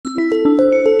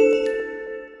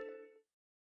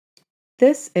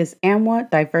This is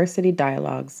AMWA Diversity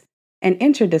Dialogues, an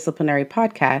interdisciplinary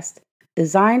podcast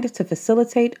designed to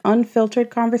facilitate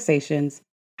unfiltered conversations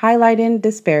highlighting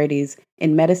disparities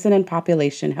in medicine and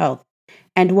population health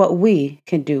and what we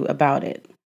can do about it.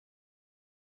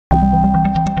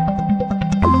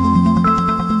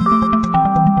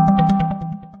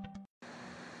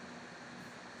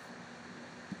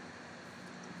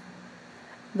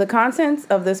 The contents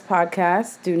of this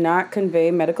podcast do not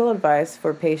convey medical advice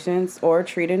for patients or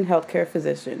treating healthcare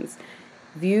physicians.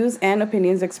 Views and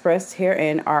opinions expressed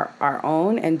herein are our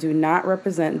own and do not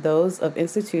represent those of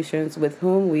institutions with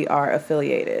whom we are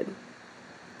affiliated.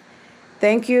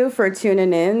 Thank you for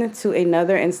tuning in to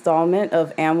another installment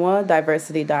of AMWA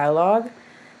Diversity Dialogue.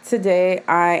 Today,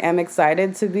 I am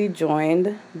excited to be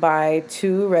joined by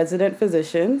two resident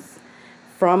physicians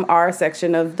from our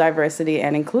section of Diversity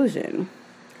and Inclusion.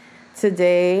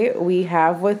 Today, we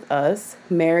have with us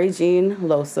Mary Jean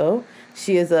Loso.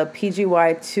 She is a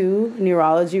PGY2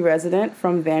 neurology resident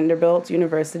from Vanderbilt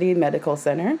University Medical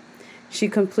Center. She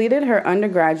completed her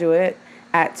undergraduate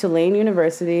at Tulane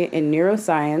University in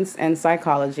neuroscience and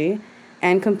psychology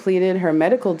and completed her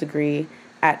medical degree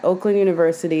at Oakland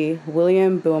University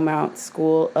William Beaumont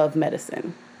School of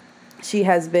Medicine. She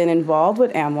has been involved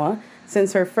with AMWA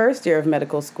since her first year of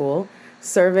medical school,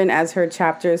 serving as her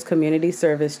chapter's community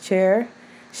service chair.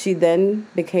 She then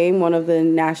became one of the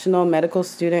national medical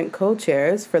student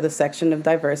co-chairs for the section of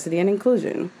diversity and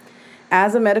inclusion.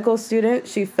 As a medical student,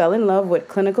 she fell in love with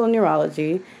clinical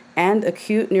neurology and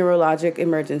acute neurologic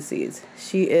emergencies.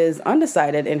 She is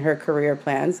undecided in her career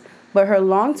plans, but her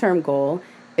long-term goal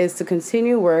is to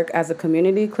continue work as a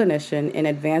community clinician in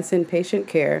advancing patient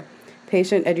care,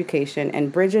 patient education,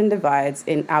 and bridging divides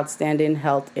in outstanding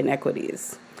health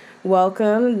inequities.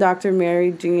 Welcome, Dr.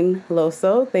 Mary Jean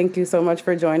Loso. Thank you so much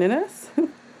for joining us.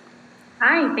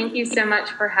 Hi, thank you so much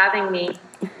for having me.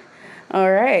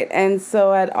 All right, and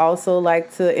so I'd also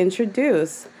like to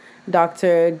introduce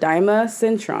Dr. Daima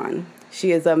Cintron.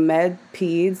 She is a Med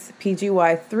Peds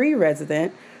PGY3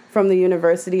 resident from the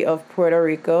University of Puerto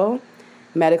Rico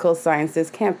Medical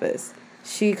Sciences campus.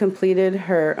 She completed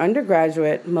her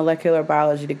undergraduate molecular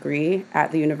biology degree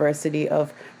at the University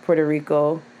of Puerto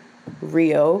Rico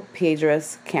Rio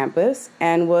Piedras campus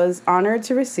and was honored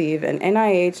to receive an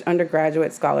NIH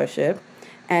undergraduate scholarship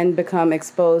and become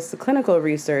exposed to clinical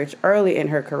research early in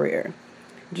her career.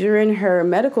 During her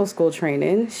medical school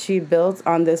training, she built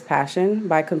on this passion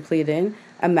by completing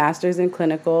a master's in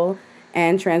clinical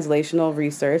and translational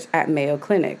research at Mayo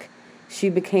Clinic. She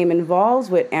became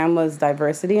involved with AMWA's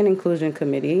Diversity and Inclusion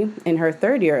Committee in her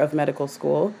third year of medical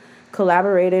school,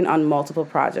 collaborating on multiple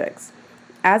projects.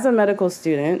 As a medical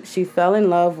student, she fell in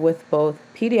love with both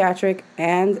pediatric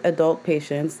and adult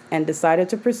patients and decided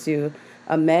to pursue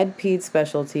a med-ped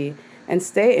specialty and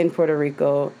stay in Puerto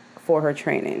Rico for her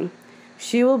training.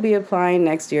 She will be applying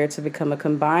next year to become a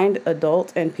combined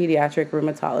adult and pediatric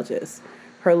rheumatologist.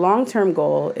 Her long-term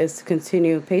goal is to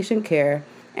continue patient care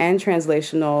and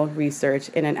translational research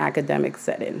in an academic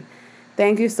setting.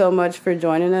 Thank you so much for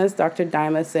joining us, Dr.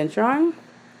 Daima Cintron.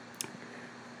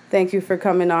 Thank you for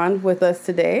coming on with us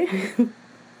today. Thank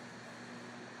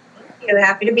you.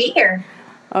 Happy to be here.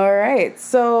 All right.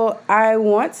 So I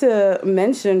want to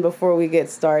mention before we get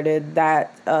started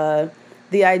that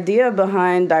the idea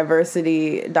behind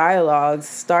Diversity Dialogues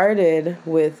started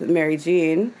with Mary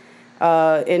Jean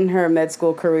in her med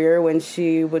school career when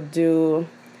she would do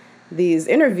these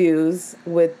interviews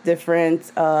with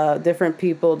different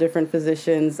people, different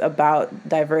physicians about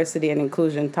diversity and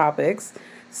inclusion topics.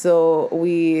 So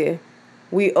we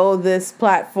owe this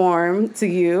platform to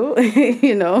you,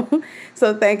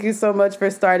 So thank you so much for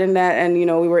starting that. And, we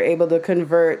were able to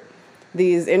convert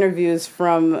these interviews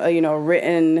from,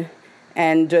 written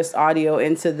and just audio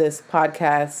into this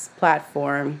podcast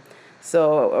platform.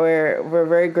 So we're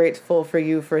very grateful for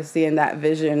you for seeing that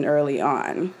vision early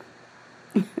on.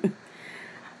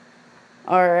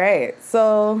 All right.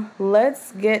 So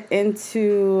let's get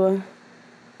into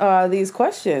these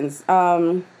questions.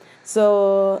 Mary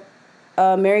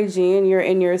Jean, you're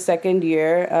in your second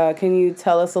year. Can you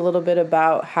tell us a little bit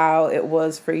about how it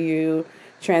was for you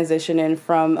transitioning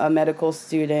from a medical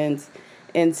student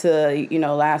into,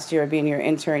 last year being your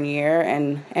intern year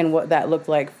and what that looked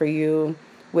like for you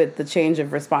with the change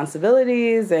of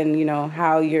responsibilities and,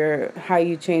 how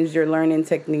you changed your learning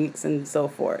techniques and so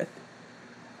forth?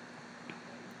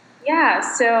 Yeah,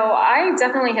 so I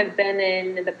definitely have been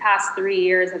in the past 3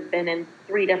 years, I've been in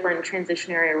 3 different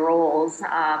transitionary roles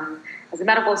as a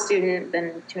medical student,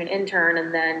 then to an intern,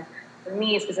 and then for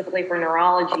me, specifically for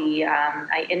neurology,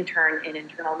 I interned in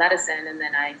internal medicine, and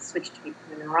then I switched to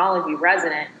become a neurology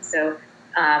resident. So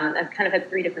I've kind of had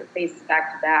three different phases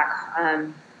back to back.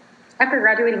 After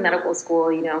graduating medical school,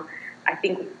 I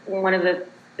think one of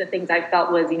the things I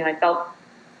felt was, I felt,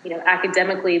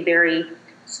 academically very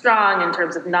strong in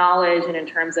terms of knowledge and in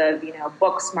terms of,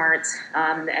 book smarts.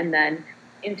 And then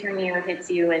intern year hits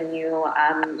you, and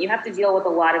you have to deal with a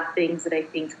lot of things that I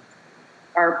think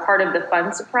are part of the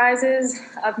fun surprises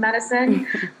of medicine.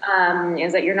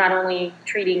 Is that you're not only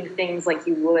treating things like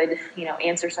you would,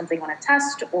 answer something on a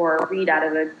test or read out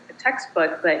of a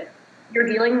textbook, but you're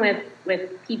dealing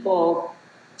with people,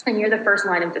 and you're the first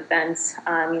line of defense.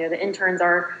 The interns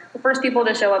are the first people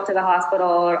to show up to the hospital,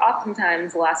 or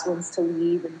oftentimes the last ones to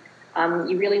leave. And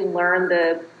you really learn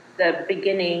the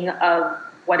beginning of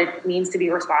what it means to be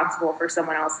responsible for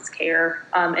someone else's care,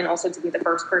 and also to be the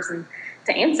first person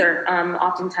to answer.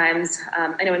 Oftentimes,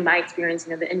 I know in my experience,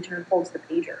 the intern holds the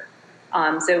pager.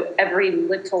 So every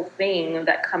little thing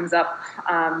that comes up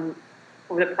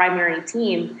for the primary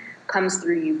team comes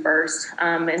through you first.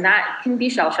 And that can be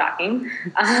shell-shocking,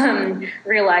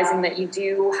 realizing that you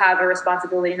do have a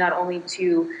responsibility not only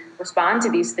to respond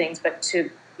to these things, but to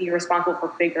be responsible for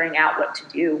figuring out what to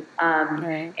do.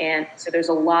 Right. And so there's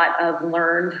a lot of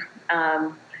learned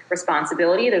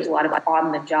responsibility. There's a lot of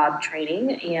on-the-job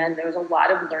training, and there's a lot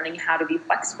of learning how to be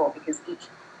flexible, because each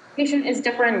patient is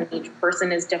different, each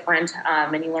person is different,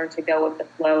 and you learn to go with the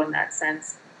flow in that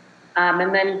sense.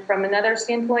 And then from another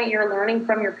standpoint, you're learning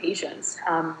from your patients.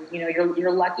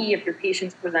 You're lucky if your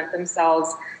patients present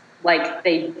themselves like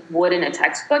they would in a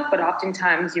textbook, but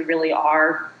oftentimes you really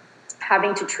are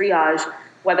having to triage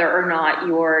whether or not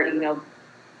your,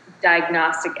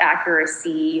 diagnostic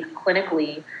accuracy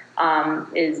clinically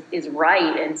is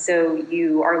right. And so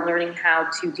you are learning how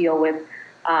to deal with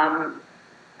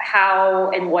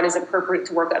how and what is appropriate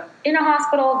to work up in a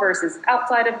hospital versus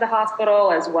outside of the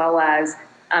hospital, as well as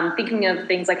thinking of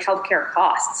things like healthcare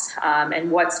costs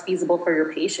and what's feasible for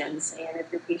your patients. And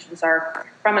if your patients are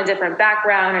from a different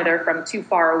background or they're from too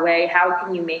far away, how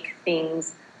can you make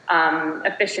things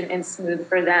efficient and smooth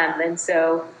for them? And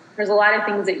so there's a lot of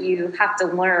things that you have to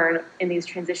learn in these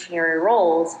transitionary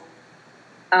roles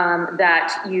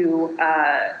that you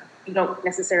don't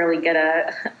necessarily get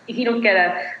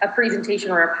a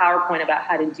presentation or a PowerPoint about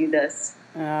how to do this.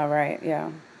 Right.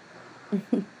 Yeah.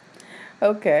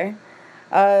 Okay.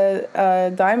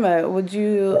 Daima, would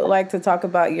you like to talk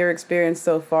about your experience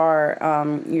so far,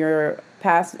 your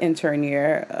past intern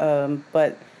year,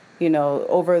 but,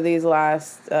 over these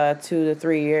last 2 to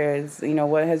 3 years,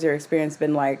 what has your experience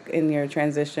been like in your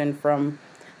transition from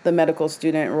the medical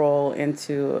student role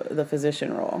into the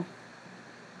physician role?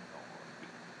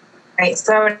 Right.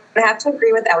 So I would have to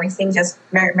agree with everything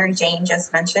Mary Jane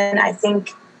just mentioned. I think,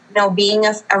 being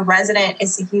a resident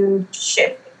is a huge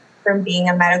shift from being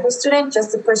a medical student.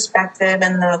 Just the perspective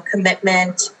and the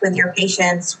commitment with your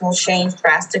patients will change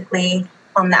drastically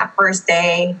on that first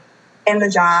day in the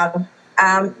job.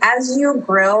 As you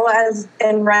grow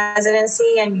in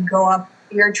residency and you go up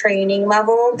your training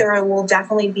level, there will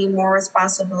definitely be more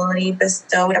responsibility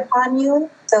bestowed upon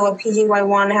you. So a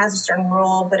PGY1 has a certain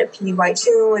role, but a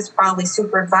PGY2 is probably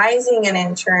supervising an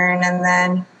intern and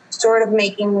then sort of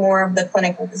making more of the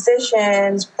clinical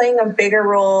decisions, playing a bigger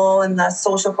role in the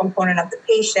social component of the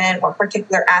patient, what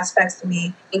particular aspects do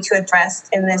we need to address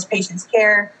in this patient's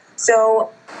care. So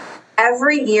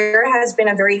every year has been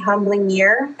a very humbling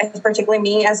year, particularly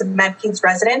me as a MedPeds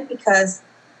resident, because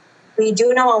we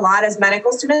do know a lot as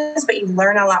medical students, but you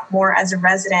learn a lot more as a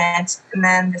resident. And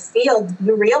then the field,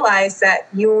 you realize that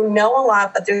you know a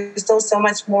lot, but there's still so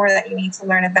much more that you need to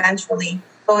learn eventually.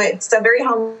 So it's a very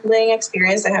humbling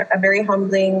experience, a very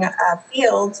humbling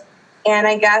field. And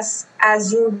I guess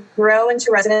as you grow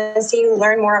into residency, you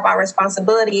learn more about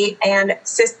responsibility and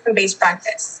system-based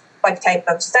practice. What type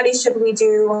of studies should we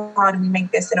do? How do we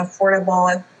make this an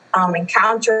affordable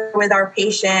encounter with our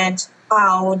patient?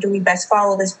 How do we best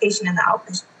follow this patient in the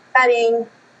outpatient setting?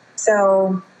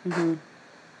 So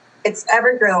It's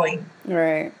ever growing.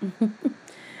 Right.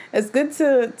 It's good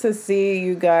to see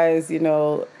you guys,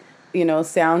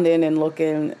 sounding and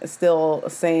looking still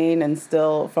sane and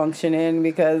still functioning,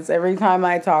 because every time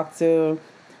I talk to,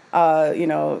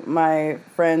 my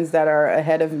friends that are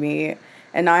ahead of me,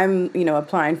 and I'm,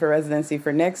 applying for residency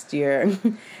for next year,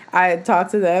 I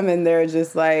talk to them and they're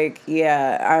just like,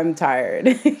 yeah, I'm tired,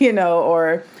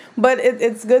 but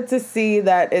it's good to see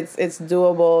that it's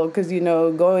doable, because,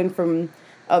 going from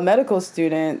a medical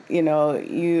student,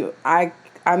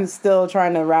 I'm still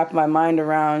trying to wrap my mind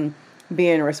around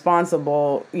being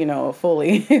responsible,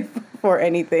 fully for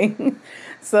anything.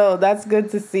 So that's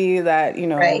good to see that,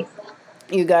 Right.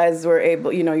 You guys were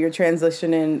able, you're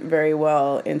transitioning very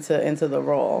well into the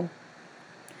role.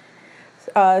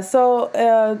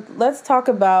 Let's talk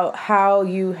about how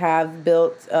you have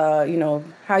built,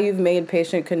 how you've made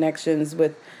patient connections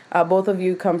with, both of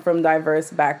you come from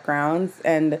diverse backgrounds.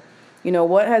 And,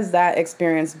 what has that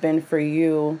experience been for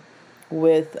you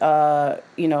with,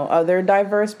 other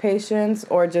diverse patients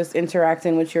or just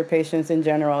interacting with your patients in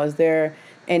general? Is there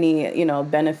any,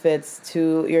 benefits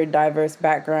to your diverse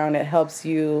background? It helps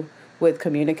you with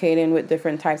communicating with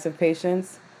different types of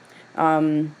patients.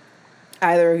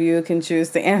 Either of you can choose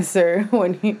to answer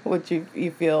when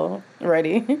you feel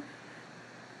ready.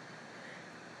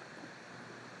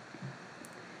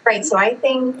 Right. So I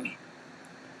think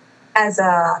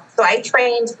I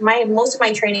trained, most of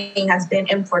my training has been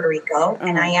in Puerto Rico,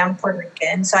 and I am Puerto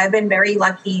Rican. So I've been very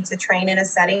lucky to train in a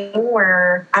setting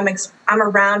where I'm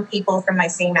around people from my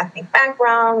same ethnic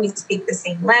background. We speak the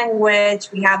same language.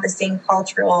 We have the same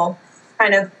cultural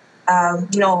kind of,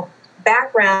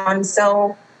 background.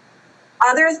 So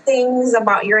other things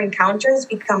about your encounters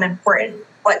become important.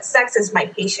 What sex is my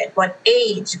patient? What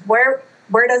age? Where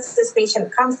does this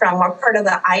patient come from? What part of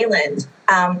the island?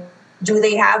 Do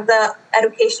they have the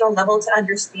educational level to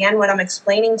understand what I'm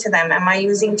explaining to them? Am I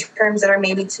using terms that are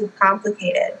maybe too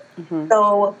complicated? Mm-hmm.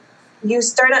 So you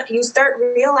start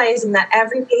realizing that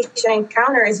every patient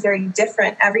encounter is very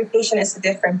different. Every patient is a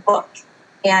different book.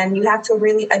 And you have to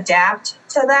really adapt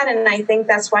to that. And I think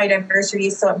that's why diversity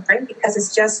is so important, because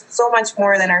it's just so much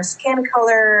more than our skin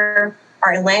color,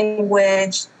 our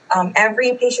language.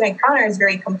 Every patient encounter is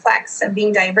very complex, and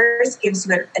being diverse gives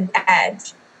you an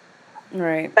edge.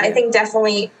 Right. But I think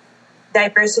definitely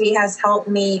diversity has helped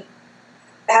me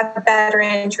have better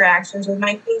interactions with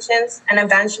my patients and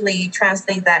eventually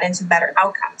translate that into better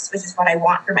outcomes, which is what I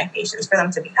want for my patients, for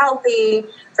them to be healthy,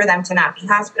 for them to not be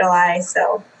hospitalized.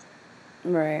 So.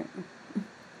 Right.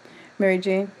 Mary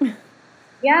Jane?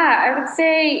 Yeah, I would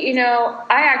say, I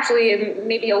actually am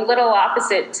maybe a little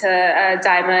opposite to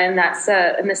Daima, and that's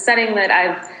in the setting that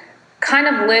I've kind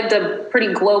of lived a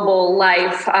pretty global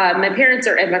life. My parents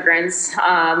are immigrants,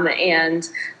 and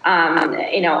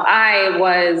I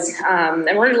was I'm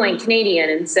originally Canadian,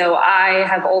 and so I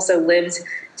have also lived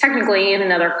technically in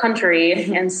another country.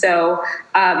 And so,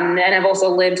 and I've also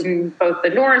lived in both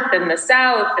the North and the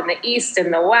South and the East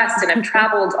and the West, and I've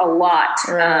traveled a lot.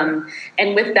 Right.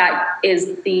 And with that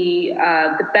is the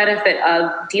benefit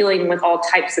of dealing with all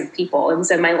types of people. And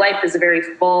so my life is very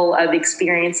full of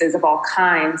experiences of all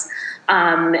kinds.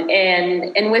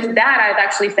 And with that, I've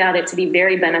actually found it to be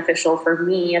very beneficial for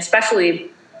me, especially,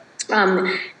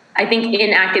 I think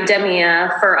in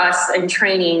academia for us in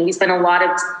training, we spend a lot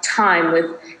of time with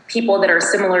people that are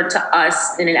similar to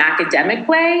us in an academic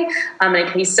way. And it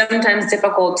can be sometimes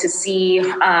difficult to see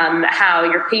how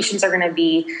your patients are going to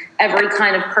be every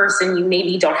kind of person you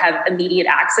maybe don't have immediate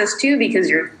access to because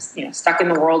you're stuck in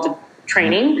the world of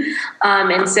training.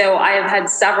 And so I have had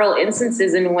several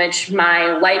instances in which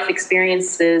my life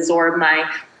experiences or my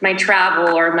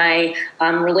travel or my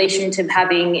relation to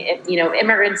having,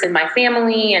 immigrants in my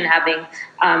family and having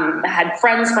had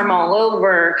friends from all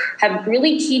over have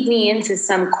really keyed me into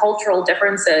some cultural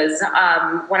differences.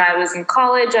 When I was in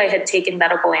college, I had taken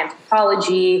medical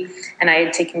anthropology and I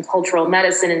had taken cultural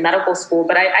medicine in medical school,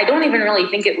 but I don't even really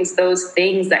think it was those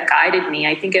things that guided me.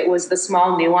 I think it was the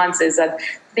small nuances of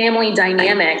family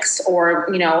dynamics or,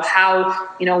 how,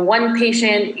 one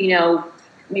patient,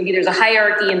 maybe there's a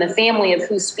hierarchy in the family of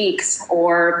who speaks,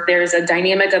 or there's a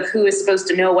dynamic of who is supposed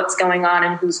to know what's going on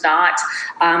and who's not.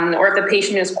 Or if a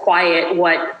patient is quiet,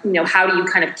 how do you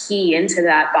kind of key into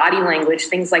that body language,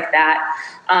 things like that.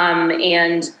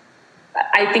 And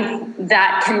I think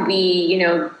that can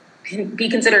be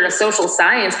considered a social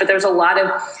science, but there's a lot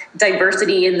of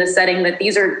diversity in the setting that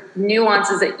these are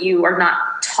nuances that you are not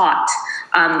taught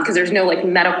because there's no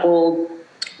medical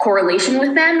correlation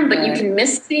with them, but you can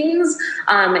miss things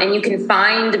and you can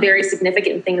find very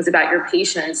significant things about your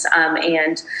patients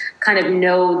and kind of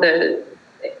know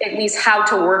at least how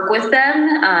to work with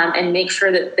them and make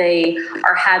sure that they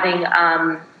are having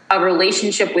a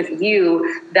relationship with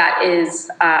you that is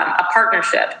a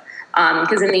partnership.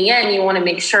 Because in the end, you want to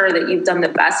make sure that you've done the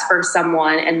best for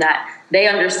someone and that they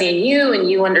understand you and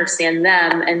you understand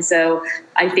them. And so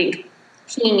I think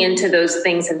keying into those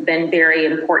things have been very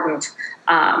important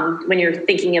when you're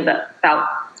thinking about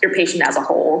your patient as a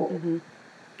whole. Mm-hmm.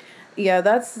 Yeah,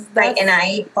 that's right. And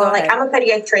I'm a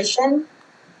pediatrician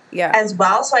as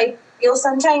well. So I feel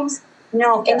sometimes,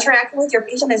 interacting with your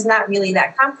patient is not really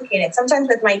that complicated. Sometimes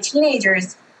with my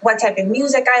teenagers, what type of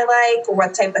music I like or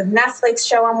what type of Netflix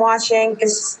show I'm watching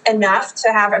is enough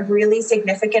to have a really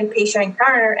significant patient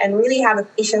encounter and really have a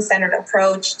patient-centered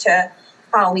approach to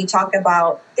how we talk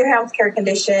about their healthcare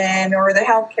condition or their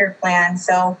healthcare plan.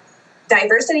 So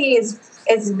diversity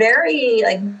is very,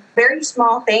 like, very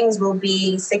small things will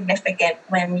be significant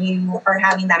when you are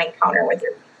having that encounter with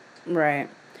your patient. Right.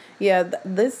 Yeah,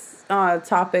 this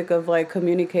topic of like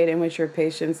communicating with your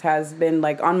patients has been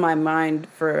like on my mind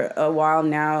for a while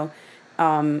now.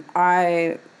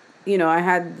 I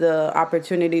had the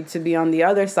opportunity to be on the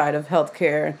other side of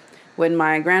healthcare when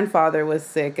my grandfather was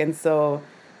sick. And so,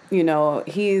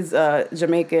 he's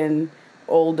Jamaican,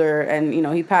 older, and,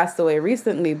 he passed away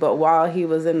recently. But while he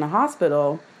was in the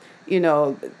hospital,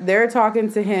 they're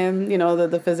talking to him,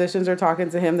 the physicians are talking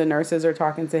to him, the nurses are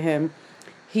talking to him.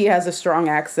 He has a strong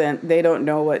accent. They don't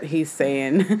know what he's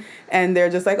saying. And they're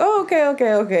just like, oh,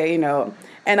 okay.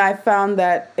 And I found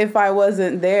that if I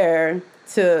wasn't there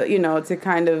to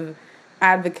kind of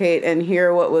advocate and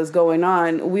hear what was going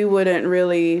on, we wouldn't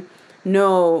really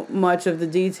know much of the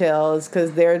details,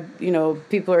 because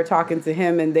people are talking to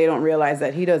him and they don't realize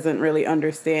that he doesn't really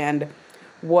understand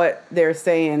what they're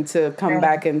saying to come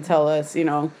back and tell us,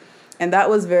 and that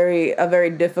was a very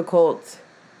difficult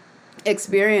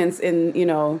experience in,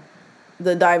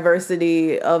 the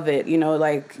diversity of it,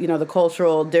 the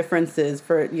cultural differences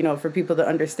for people to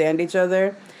understand each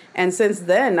other. And since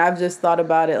then, I've just thought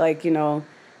about it like,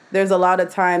 there's a lot of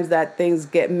times that things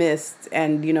get missed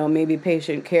and, maybe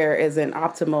patient care isn't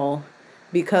optimal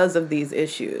because of these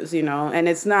issues, and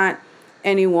it's not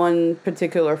any one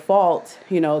particular fault.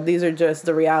 These are just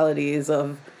the realities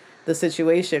of the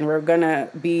situation. We're going to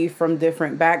be from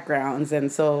different backgrounds.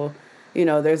 And so,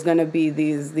 there's going to be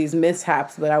these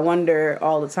mishaps, but I wonder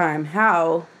all the time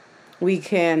how we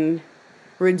can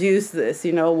reduce this,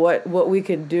 what we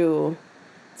could do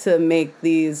to make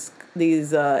these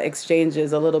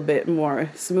exchanges a little bit more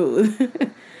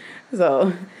smooth.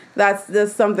 So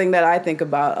that's something that I think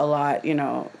about a lot,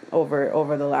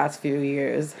 over the last few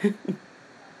years.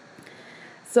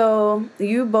 So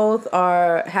you both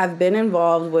have been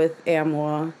involved with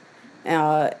AMWA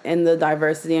in the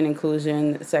diversity and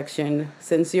inclusion section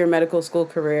since your medical school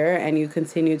career, and you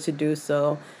continue to do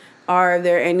so. Are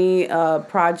there any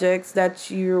projects that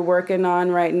you're working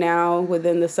on right now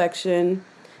within the section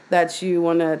that you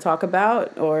want to talk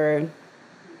about, or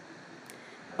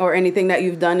anything that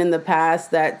you've done in the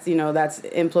past that that's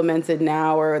implemented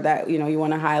now, or that you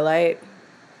want to highlight?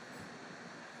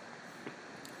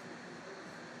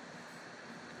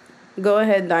 Go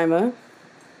ahead, Daima.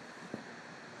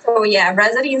 So yeah,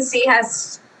 residency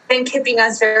has been keeping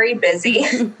us very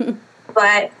busy,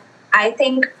 but I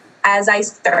think as I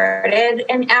started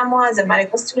in AMWA as a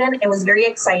medical student, it was very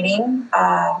exciting.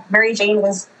 Mary Jane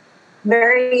was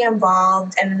very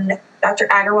involved, and Dr.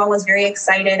 Agarwal was very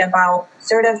excited about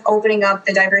sort of opening up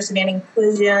the diversity and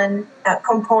inclusion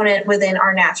component within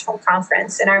our national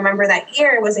conference. And I remember that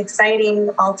year it was exciting.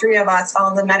 All three of us,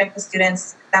 all the medical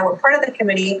students that were part of the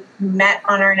committee, met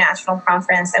on our national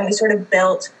conference, and we sort of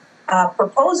built a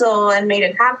proposal and made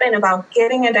it happen about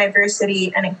giving a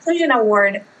diversity and inclusion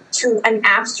award to an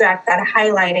abstract that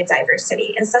highlighted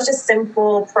diversity. And such a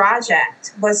simple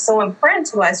project was so important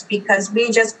to us because we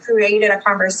just created a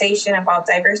conversation about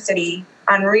diversity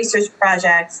on research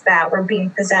projects that were being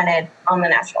presented on the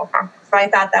national conference. So I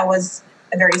thought that was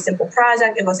a very simple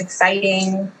project. It was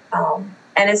exciting, and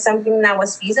it's something that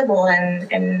was feasible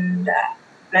and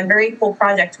a very cool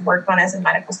project to work on as a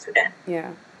medical student.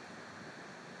 Yeah.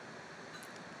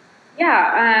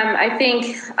 Yeah, I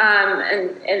think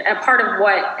and a part of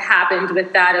what happened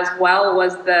with that as well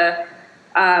was the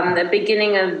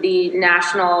beginning of the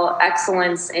National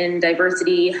Excellence in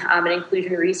Diversity and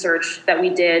Inclusion Research that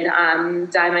we did,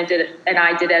 Daima did, and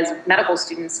I did as medical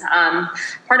students.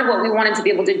 Part of what we wanted to be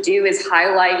able to do is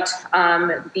highlight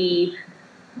the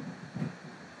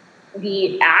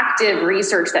active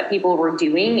research that people were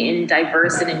doing in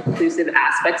diverse and inclusive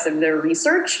aspects of their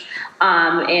research.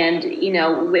 And,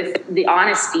 with the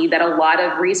honesty that a lot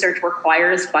of research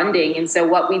requires funding. And so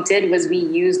what we did was we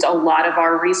used a lot of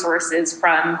our resources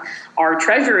from our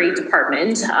Treasury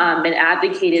Department and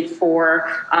advocated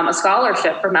for a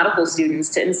scholarship for medical students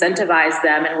to incentivize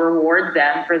them and reward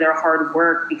them for their hard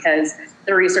work, because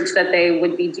the research that they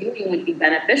would be doing would be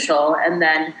beneficial. And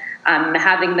then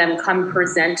having them come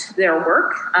present their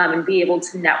work and be able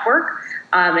to network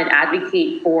and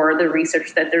advocate for the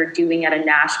research that they're doing at a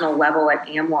national level at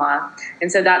AMWA. And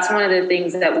so that's one of the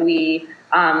things that we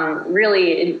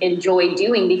really enjoy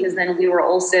doing, because then we were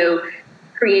also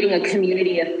creating a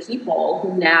community of people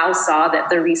who now saw that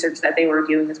the research that they were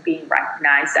doing was being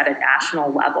recognized at a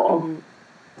national level. Mm-hmm.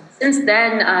 since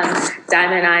then,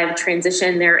 Diamond and I have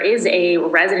transitioned. There is a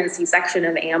residency section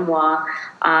of AMWA,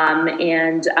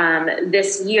 and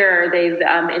this year they've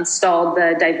installed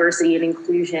the Diversity and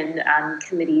Inclusion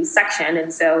Committee section.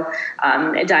 And so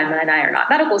Diamond and I are not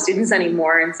medical students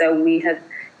anymore, and so we have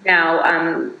now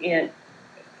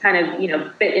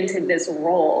fit into this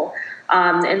role.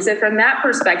 And so from that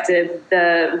perspective,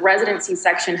 the residency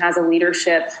section has a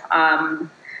leadership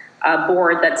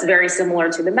board that's very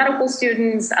similar to the medical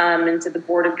students and to the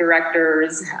board of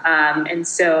directors. And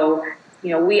so,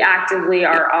 we actively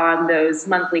are on those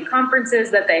monthly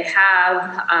conferences that they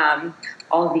have,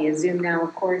 all via Zoom now,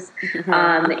 of course. It's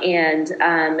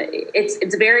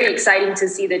very exciting to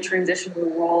see the transitional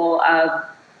role of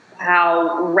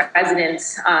how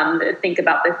residents think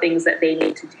about the things that they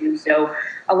need to do. So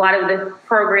a lot of the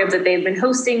programs that they've been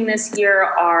hosting this year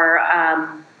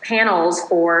are panels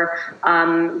for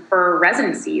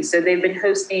residency. So they've been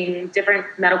hosting different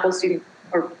medical student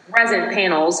or resident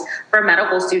panels for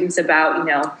medical students about,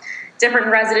 different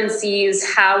residencies,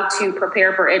 how to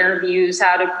prepare for interviews,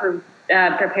 how to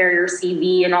prepare your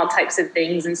CV and all types of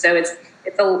things. And so it's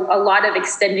a lot of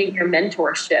extending your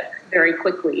mentorship very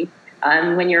quickly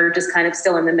when you're just kind of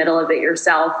still in the middle of it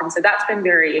yourself. And so that's been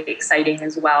very exciting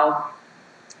as well.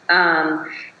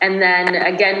 And then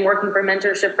again, working for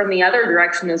mentorship from the other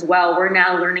direction as well. We're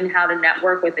now learning how to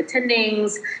network with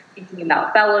attendings, thinking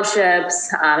about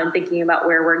fellowships, and thinking about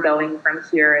where we're going from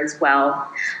here as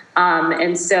well.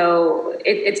 And so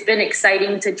it's been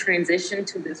exciting to transition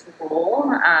to this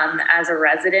role as a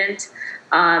resident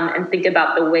and think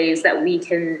about the ways that we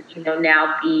can,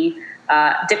 now be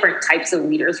different types of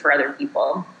leaders for other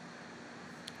people.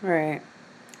 Right.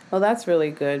 Well, that's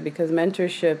really good because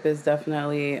mentorship is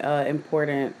definitely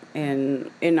important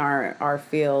in our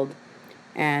field,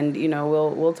 and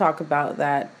we'll talk about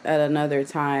that at another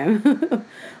time.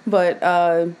 But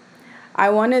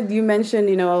you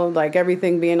mentioned like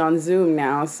everything being on Zoom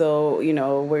now, so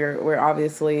we're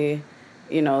obviously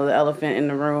the elephant in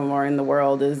the room or in the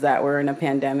world is that we're in a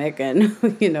pandemic, and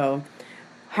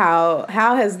how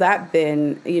has that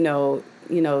been in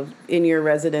your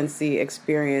residency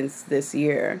experience this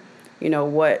year?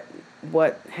 What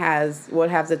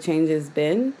have the changes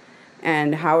been,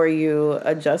 and how are you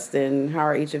adjusting? How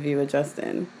are each of you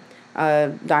adjusting?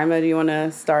 Daima, do you want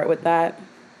to start with that?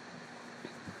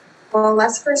 Well,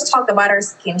 let's first talk about our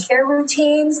skincare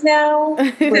routines now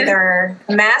with our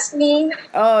mask me.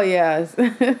 Oh, yes.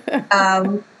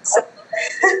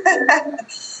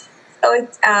 So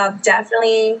it's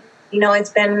definitely, it's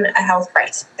been a health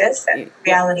crisis, a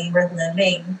reality we're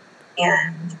living.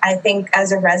 And I think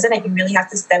as a resident, you really have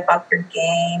to step up your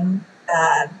game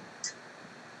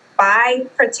by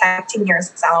protecting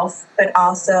yourself, but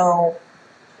also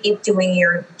keep doing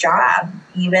your job.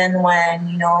 Even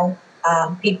when,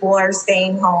 people are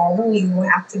staying home, you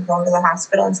have to go to the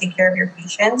hospital and take care of your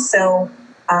patients. So,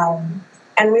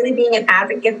 and really being an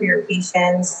advocate for your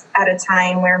patients at a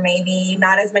time where maybe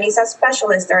not as many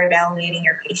subspecialists are evaluating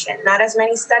your patient, not as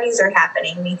many studies are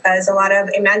happening because a lot of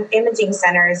imaging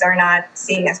centers are not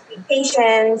seeing as many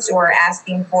patients or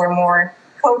asking for more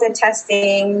COVID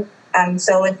testing.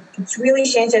 So it's really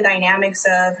changed the dynamics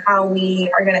of how we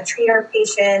are going to treat our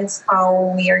patients,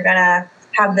 how we are going to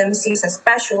have them see a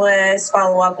specialist,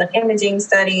 follow up on imaging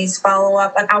studies, follow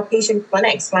up on outpatient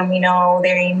clinics when we know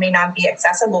they may not be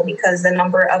accessible because the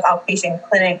number of outpatient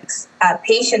clinics,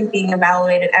 patients being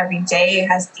evaluated every day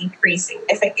has decreased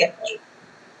significantly.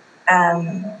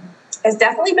 It's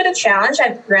definitely been a challenge.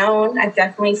 I've grown. I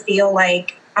definitely feel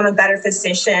like I'm a better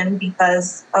physician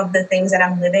because of the things that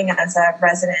I'm living as a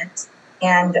resident.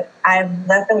 And I've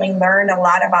definitely learned a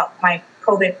lot about my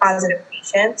COVID positive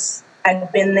patients.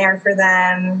 I've been there for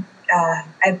them.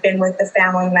 I've been with the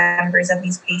family members of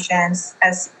these patients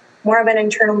as more of an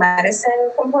internal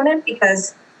medicine component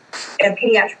because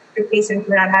pediatric patients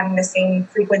are not having the same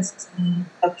frequency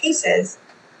of cases.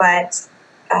 But,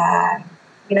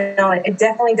 it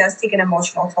definitely does take an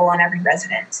emotional toll on every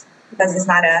resident because it's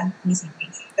not an easy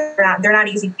patient. They're not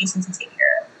easy patients to take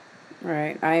care of.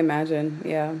 Right. I imagine.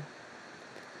 Yeah.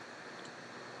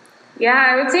 Yeah,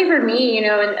 I would say for me,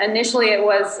 initially it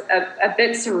was a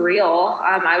bit surreal.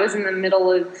 I was in the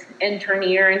middle of intern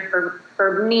year, and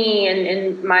for me and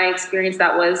in my experience,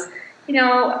 that was,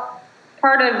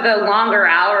 part of the longer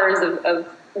hours of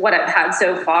what I've had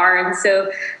so far. And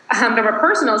so from a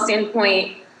personal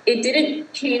standpoint, it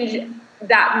didn't change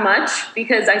that much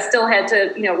because I still had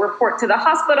to, report to the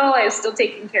hospital. I was still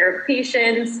taking care of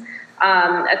patients.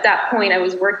 At that point, I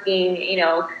was working,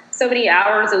 so many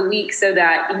hours a week so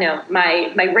that,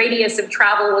 my radius of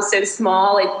travel was so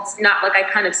small. It's not like I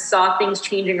kind of saw things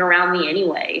changing around me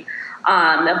anyway.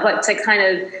 But to kind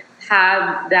of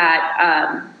have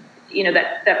that,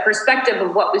 that perspective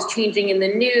of what was changing in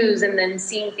the news and then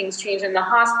seeing things change in the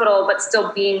hospital, but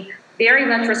still being very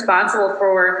much responsible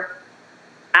for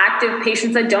active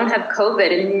patients that don't have COVID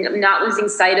and not losing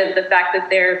sight of the fact that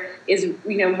there is,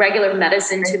 regular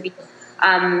medicine to be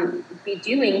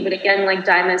doing. But again, like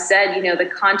Daima said, the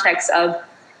context of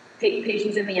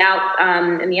patients in the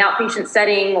outpatient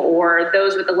setting, or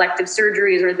those with elective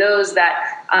surgeries, or those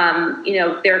that,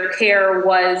 their care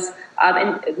was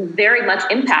very much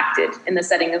impacted in the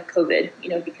setting of COVID,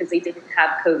 because they didn't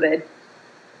have COVID.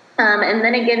 And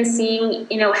then again, seeing,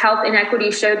 health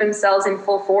inequities show themselves in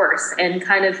full force and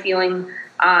kind of feeling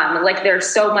like there's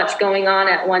so much going on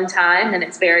at one time and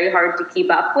it's very hard to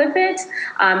keep up with it.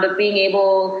 But being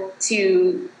able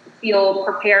to feel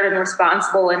prepared and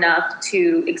responsible enough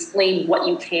to explain what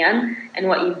you can and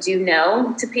what you do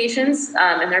know to patients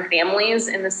and their families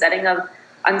in the setting of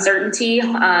uncertainty.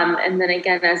 And then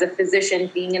again, as a physician,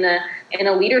 being in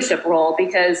a leadership role,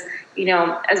 because,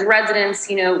 as residents,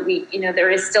 there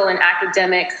is still an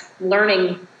academic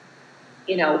learning,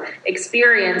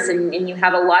 experience, and you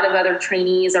have a lot of other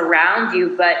trainees around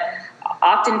you, but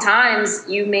oftentimes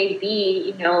you may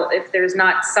be, if there's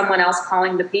not someone else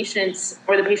calling the patients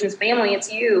or the patient's family,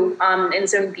 it's you. And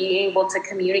so being able to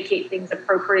communicate things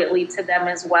appropriately to them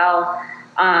as well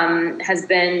has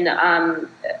been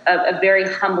a very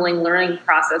humbling learning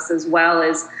process, as well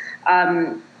as,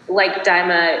 like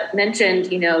Daima mentioned,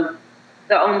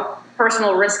 the own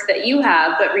personal risk that you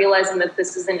have, but realizing that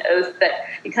this is an oath that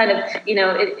you kind of,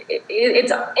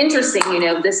 it's interesting,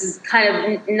 this is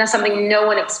kind of something no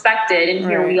one expected. And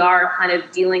here we are kind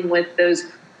of dealing with those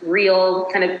real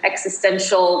kind of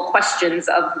existential questions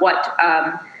of what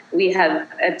we have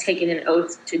taken an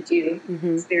oath to do.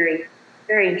 Mm-hmm. It's very,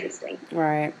 very interesting.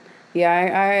 Right.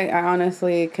 Yeah, I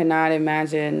honestly cannot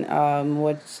imagine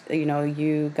what,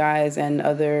 you guys and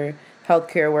other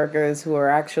healthcare workers who are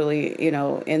actually,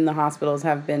 in the hospitals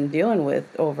have been dealing with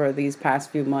over these past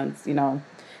few months.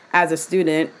 As a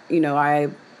student, I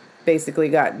basically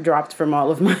got dropped from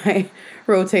all of my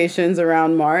rotations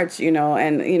around March, and,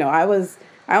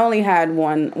 I only had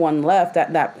one left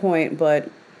at that point, but,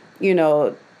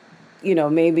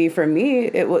 maybe for me,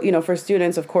 it for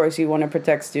students, of course, you want to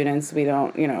protect students. We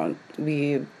don't,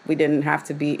 we didn't have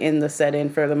to be in the setting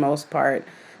for the most part.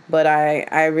 But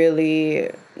I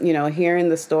really, hearing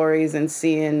the stories and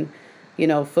seeing,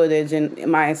 footage, and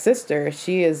my sister,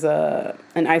 she is an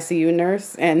ICU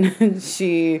nurse, and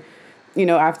she,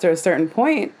 after a certain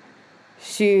point,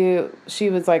 she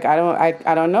was like, I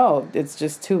don't know. It's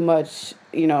just too much,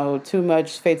 too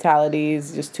much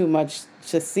fatalities, just too much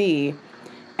to see.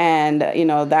 And,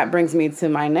 that brings me to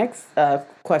my next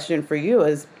question for you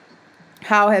is,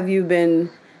 how have you been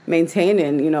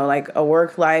maintaining, like a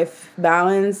work-life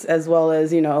balance, as well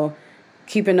as,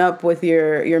 keeping up with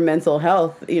your mental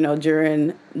health,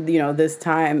 during, this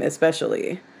time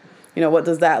especially? What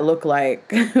does that look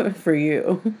like for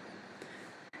you?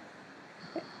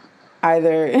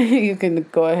 Either you can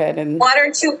go ahead and... 1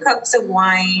 or 2 cups of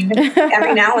wine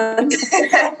every now and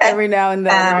then. Every now and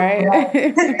then,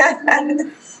 right?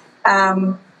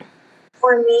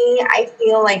 For me, I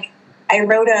feel like I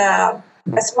wrote a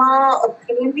small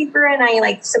opinion paper, and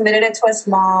I submitted it to a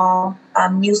small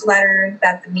newsletter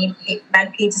that the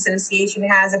MedPage Association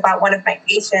has about one of my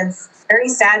patients. Very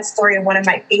sad story of one of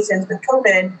my patients with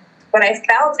COVID. But I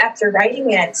felt after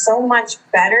writing it so much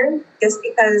better, just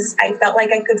because I felt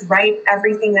like I could write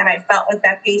everything that I felt with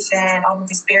that patient, all the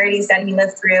disparities that he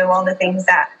lived through, all the things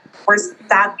that were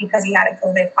stopped because he had a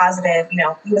COVID positive,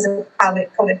 he was a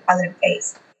COVID positive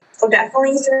case. So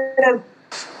definitely it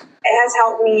has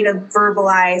helped me to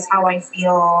verbalize how I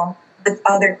feel with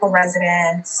other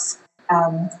co-residents,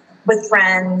 with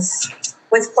friends,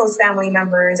 with close family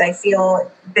members. I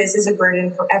feel this is a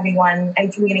burden for everyone,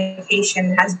 and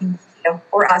communication has been,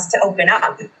 for us to open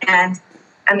up. And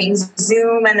I mean,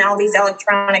 Zoom and all these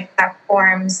electronic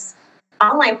platforms,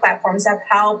 online platforms have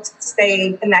helped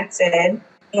stay connected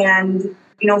and,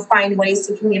 find ways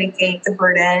to communicate the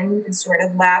burden and sort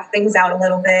of laugh things out a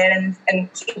little bit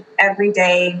and keep every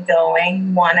day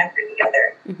going one after the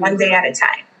other, one day at a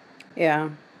time. Yeah.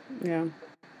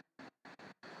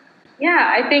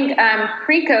 Yeah, I think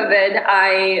pre-COVID,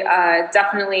 I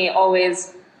definitely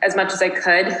always as much as I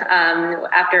could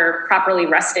after properly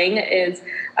resting is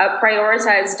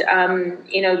prioritized,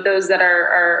 those that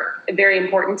are very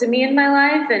important to me in my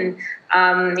life. And,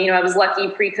 I was lucky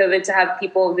pre-COVID to have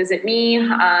people visit me,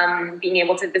 being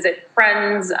able to visit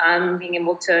friends, being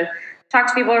able to talk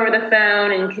to people over the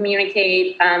phone and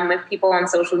communicate with people on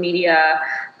social media.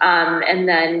 And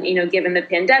then, given the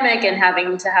pandemic and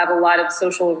having to have a lot of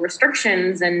social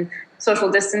restrictions and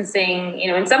social distancing,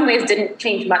 in some ways didn't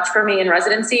change much for me in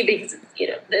residency because,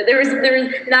 there was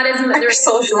not as much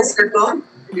social circle.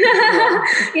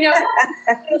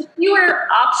 Fewer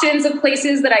options of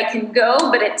places that I can go,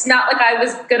 but it's not like I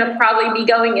was going to probably be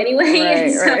going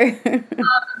anyway. Right.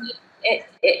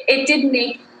 It did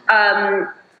make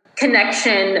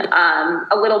connection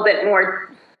a little bit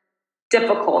more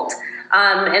difficult.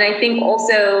 And I think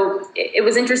also it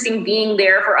was interesting being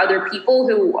there for other people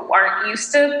who aren't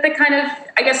used to the kind of,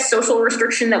 I guess, social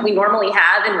restriction that we normally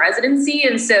have in residency.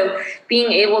 And so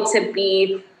being able to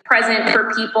be present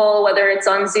for people, whether it's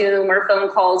on Zoom or phone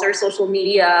calls or social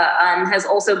media, has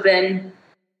also been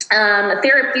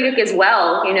therapeutic as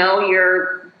well.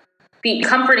 You're be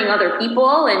comforting other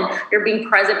people and you're being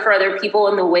present for other people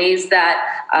in the ways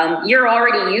that you're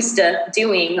already used to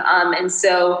doing. And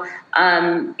so,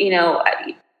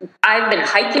 I've been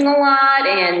hiking a lot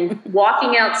and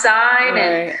walking outside.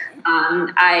 Right.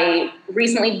 And I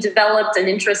recently developed an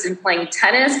interest in playing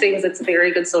tennis because it's a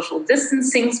very good social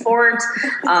distancing sport.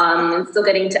 Still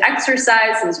getting to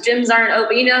exercise since gyms aren't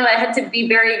open. I had to be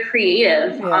very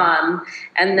creative. Yeah.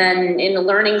 And then in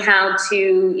learning how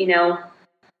to,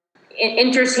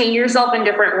 entertain yourself in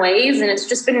different ways, and it's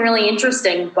just been really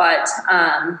interesting. But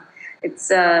it's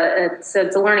a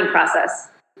learning process.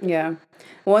 Yeah.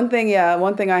 One thing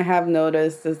I have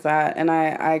noticed is that, and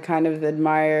I kind of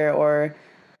admire, or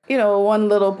one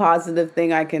little positive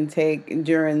thing I can take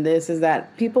during this is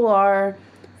that people are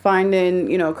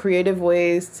finding creative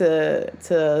ways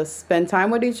to spend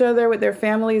time with each other, with their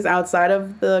families outside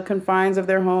of the confines of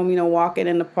their home. Walking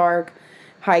in the park,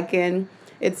 hiking.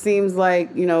 It seems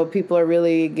like, people are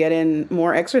really getting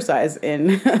more exercise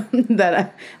in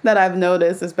that I've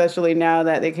noticed, especially now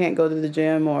that they can't go to the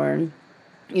gym or,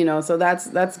 so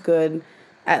that's good,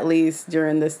 at least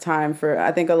during this time.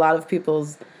 I think a lot of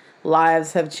people's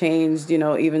lives have changed,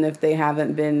 even if they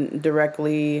haven't been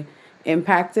directly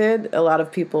impacted. A lot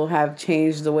of people have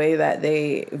changed the way that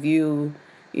they view,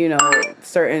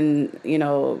 certain,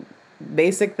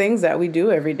 basic things that we do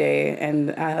every day.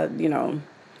 And,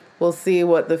 we'll see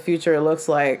what the future looks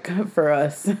like for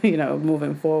us,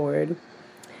 moving forward.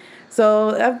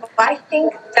 So I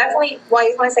think definitely, you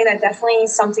want to say that definitely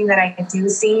something that I do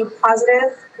see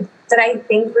positive, that I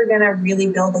think we're going to really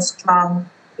build a strong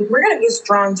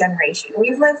generation.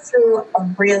 We've lived through a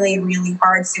really, really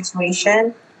hard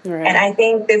situation. Right. And I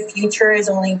think the future is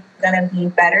only going to be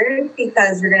better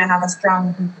because you're going to have a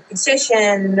strong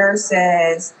physician,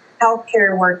 nurses,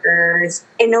 healthcare workers,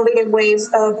 innovative ways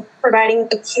of providing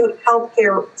acute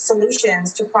healthcare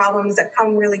solutions to problems that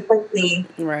come really quickly,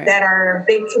 right, that are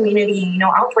big community,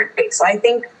 outbreaks. So I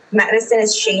think medicine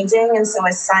is changing, and so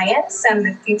is science, and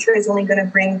the future is only going to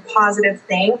bring positive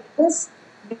things.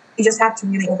 You just have to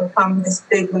really overcome this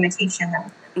big limitation.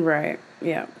 Right.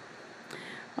 Yeah.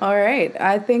 All right.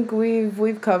 I think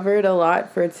we've covered a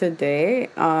lot for today.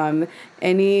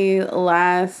 Any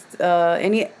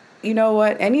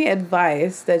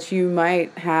advice that you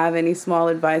might have, any small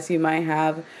advice you might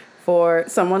have for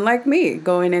someone like me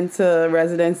going into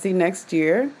residency next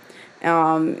year?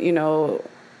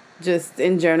 Just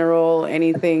in general,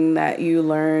 anything that you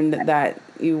learned that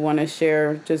you want to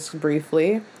share just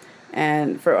briefly.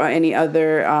 And for any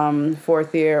other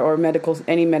fourth year or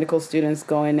any medical students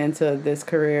going into this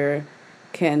career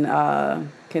can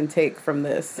take from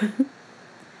this.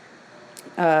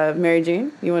 Mary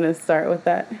Jean, you want to start with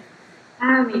that?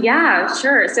 Yeah,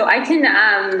 sure. So I can,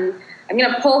 I'm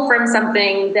going to pull from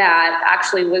something that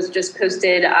actually was just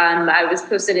posted. I was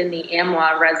posted in the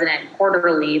AMWA Resident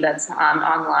Quarterly that's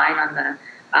online on the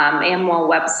AMWA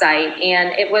website.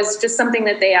 And it was just something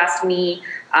that they asked me.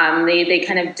 They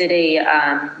kind of did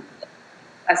a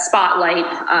spotlight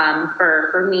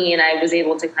for me, and I was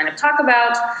able to kind of talk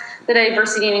about the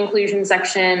diversity and inclusion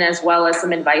section, as well as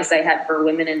some advice I had for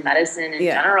women in medicine in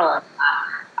general.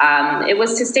 It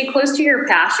was to stay close to your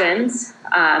passions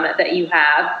that you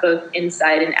have, both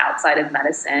inside and outside of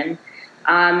medicine.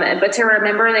 But to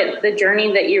remember that the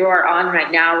journey that you are on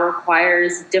right now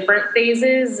requires different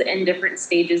phases and different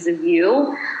stages of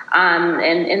you.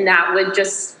 And that would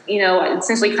just,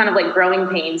 essentially kind of like growing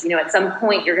pains. At some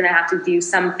point you're going to have to do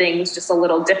some things just a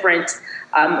little different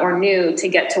or new to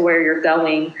get to where you're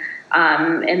going.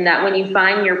 and that when you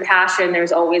find your passion,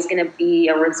 there's always going to be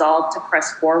a resolve to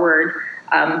press forward,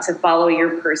 to follow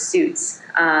your pursuits.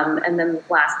 And then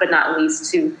last but not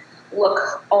least, to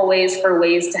look always for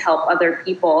ways to help other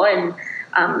people, and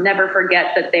never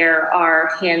forget that there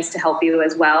are hands to help you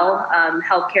as well.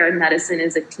 Healthcare and medicine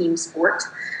is a team sport,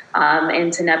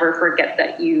 and to never forget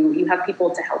that you have people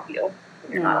to help you.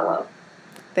 You're not alone.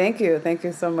 Thank you. Thank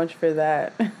you so much for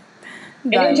that.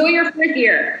 And enjoy your fourth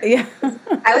year. Yeah.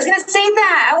 I was going to say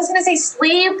that. I was going to say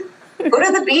sleep, go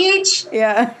to the beach.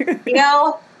 Yeah.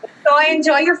 So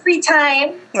enjoy your free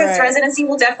time, because residency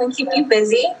will definitely keep you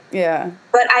busy. Yeah.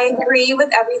 But I agree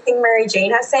with everything Mary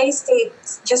Jane has said.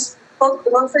 Just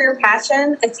look for your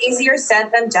passion. It's easier said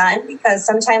than done, because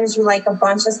sometimes you like a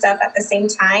bunch of stuff at the same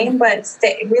time, but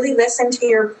really listen to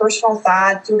your personal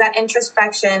thought, do that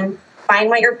introspection, find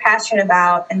what you're passionate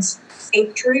about, and stay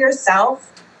true to yourself.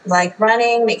 Like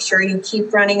running, make sure you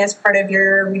keep running as part of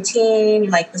your routine. You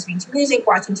like listening to music,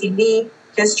 watching TV.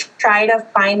 Just try to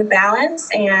find a balance,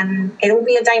 and it will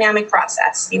be a dynamic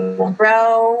process. You will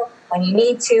grow when you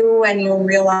need to, and you'll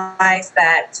realize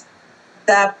that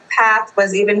the path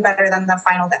was even better than the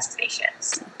final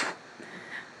destinations.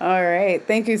 All right.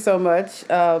 Thank you so much,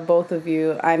 both of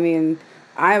you. I mean,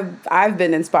 I've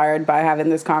been inspired by having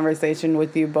this conversation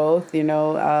with you both, being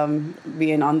on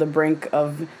the brink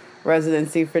of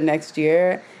residency for next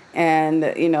year. And,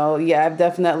 I've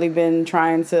definitely been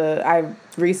I've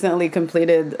recently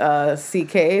completed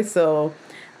CK, so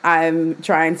I'm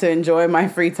trying to enjoy my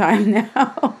free time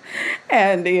now.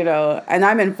 And, and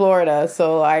I'm in Florida,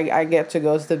 so I get to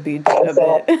go to the beach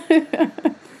a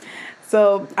bit.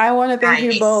 So I want to thank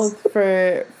you both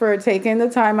for taking the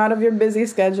time out of your busy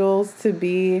schedules to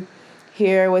be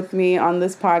here with me on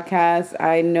this podcast.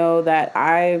 I know that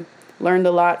I learned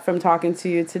a lot from talking to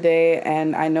you today,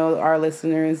 and I know our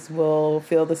listeners will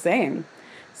feel the same.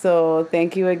 So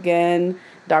thank you again,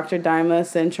 Dr. Daima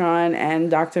Cintron and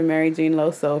Dr. Mary Jane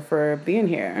Loso, for being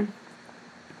here.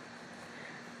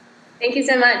 Thank you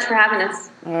so much for having us.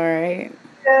 All right.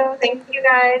 Thank you,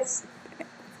 guys.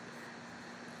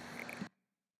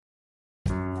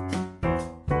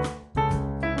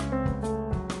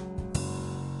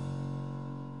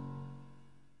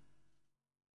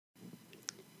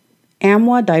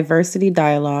 AMWA Diversity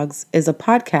Dialogues is a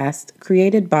podcast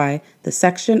created by the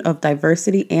Section of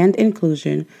Diversity and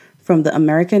Inclusion from the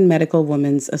American Medical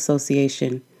Women's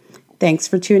Association. Thanks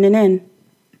for tuning in.